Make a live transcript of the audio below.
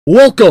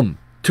Welcome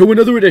to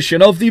another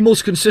edition of the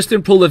most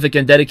consistent, prolific,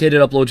 and dedicated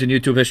uploads in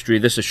YouTube history.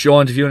 This is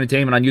Sean View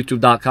Entertainment on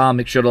YouTube.com.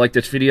 Make sure to like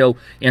this video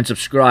and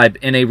subscribe.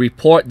 In a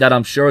report that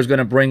I'm sure is going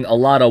to bring a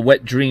lot of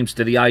wet dreams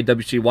to the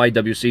IWC,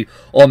 YWC,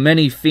 or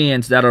many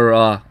fans that are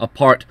a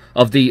part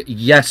of the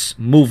Yes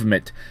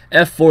movement.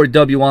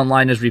 F4W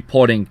Online is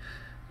reporting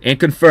and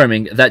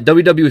confirming that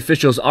WWE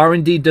officials are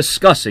indeed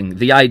discussing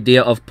the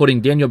idea of putting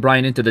Daniel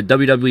Bryan into the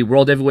WWE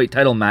World Heavyweight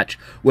title match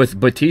with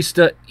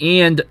Batista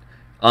and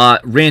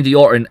Randy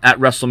Orton at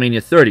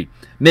WrestleMania 30,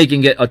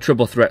 making it a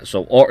triple threat.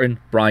 So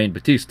Orton, Bryan,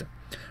 Batista.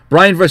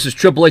 Bryan versus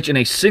Triple H in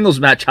a singles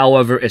match,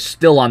 however, is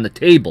still on the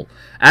table.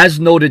 As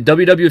noted,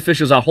 WWE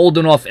officials are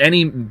holding off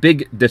any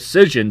big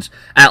decisions,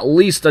 at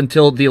least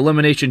until the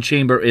Elimination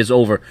Chamber is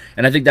over.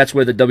 And I think that's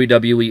where the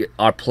WWE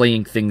are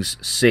playing things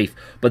safe.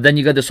 But then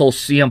you got this whole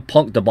CM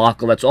Punk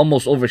debacle that's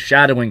almost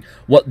overshadowing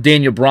what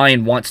Daniel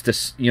Bryan wants to,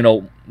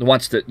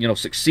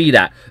 succeed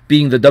at,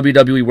 being the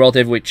WWE World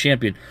Heavyweight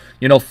Champion.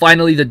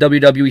 Finally, the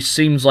WWE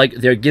seems like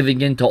they're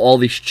giving in to all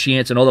these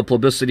chants and all the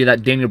publicity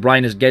that Daniel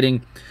Bryan is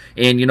getting.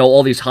 And,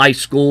 all these high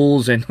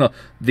schools and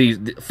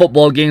the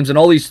football games and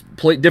all these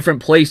different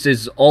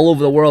places all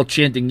over the world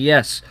chanting,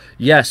 yes,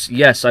 yes,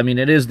 yes. I mean,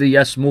 it is the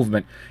yes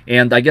movement.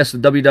 And I guess the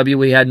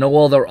WWE had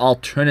no other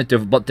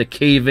alternative but to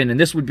cave in.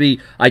 And this would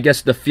be, I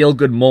guess, the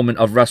feel-good moment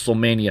of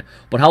WrestleMania.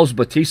 But how's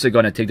Batista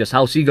going to take this?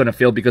 How's he going to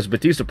feel? Because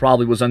Batista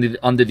probably was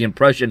under the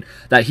impression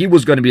that he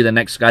was going to be the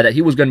next guy, that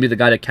he was going to be the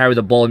guy to carry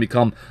the ball and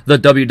become the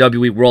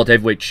WWE World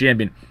Heavyweight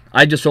Champion.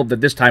 I just hope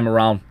that this time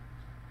around,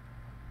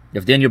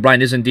 if Daniel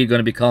Bryan is indeed going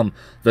to become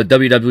the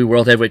WWE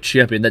World Heavyweight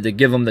Champion, that they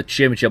give him the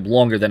championship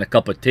longer than a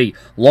cup of tea,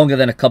 longer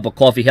than a cup of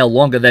coffee, hell,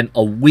 longer than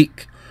a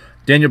week.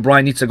 Daniel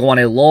Bryan needs to go on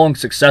a long,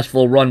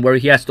 successful run where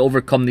he has to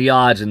overcome the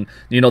odds, and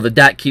the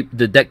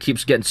deck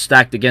keeps getting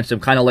stacked against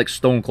him, kind of like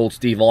Stone Cold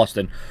Steve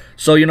Austin.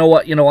 So you know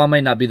what? I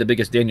might not be the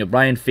biggest Daniel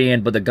Bryan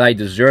fan, but the guy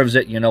deserves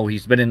it.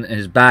 He's been in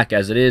his back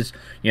as it is.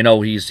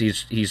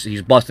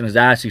 He's busting his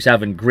ass. He's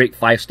having great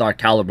 5-star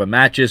caliber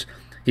matches.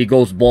 He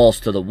goes balls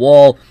to the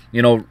wall.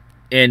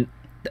 And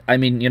I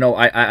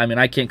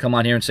can't come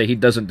on here and say he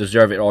doesn't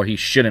deserve it or he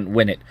shouldn't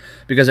win it,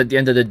 because at the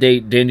end of the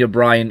day, Daniel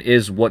Bryan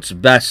is what's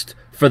best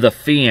for the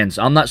fans.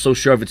 I'm not so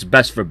sure if it's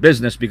best for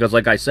business, because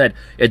like I said,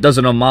 it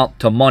doesn't amount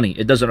to money.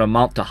 It doesn't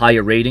amount to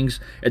higher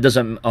ratings. It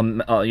doesn't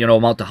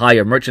amount to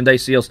higher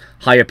merchandise sales,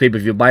 higher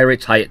pay-per-view buy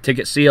rates, higher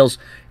ticket sales.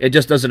 It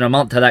just doesn't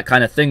amount to that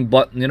kind of thing.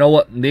 But you know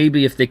what?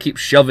 Maybe if they keep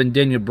shoving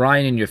Daniel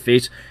Bryan in your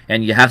face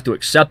and you have to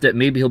accept it,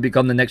 maybe he'll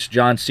become the next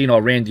John Cena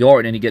or Randy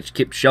Orton, and he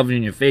keeps shoving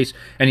in your face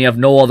and you have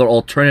no other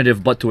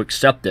alternative but to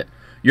accept it.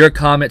 Your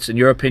comments and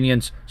your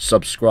opinions,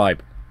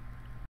 subscribe.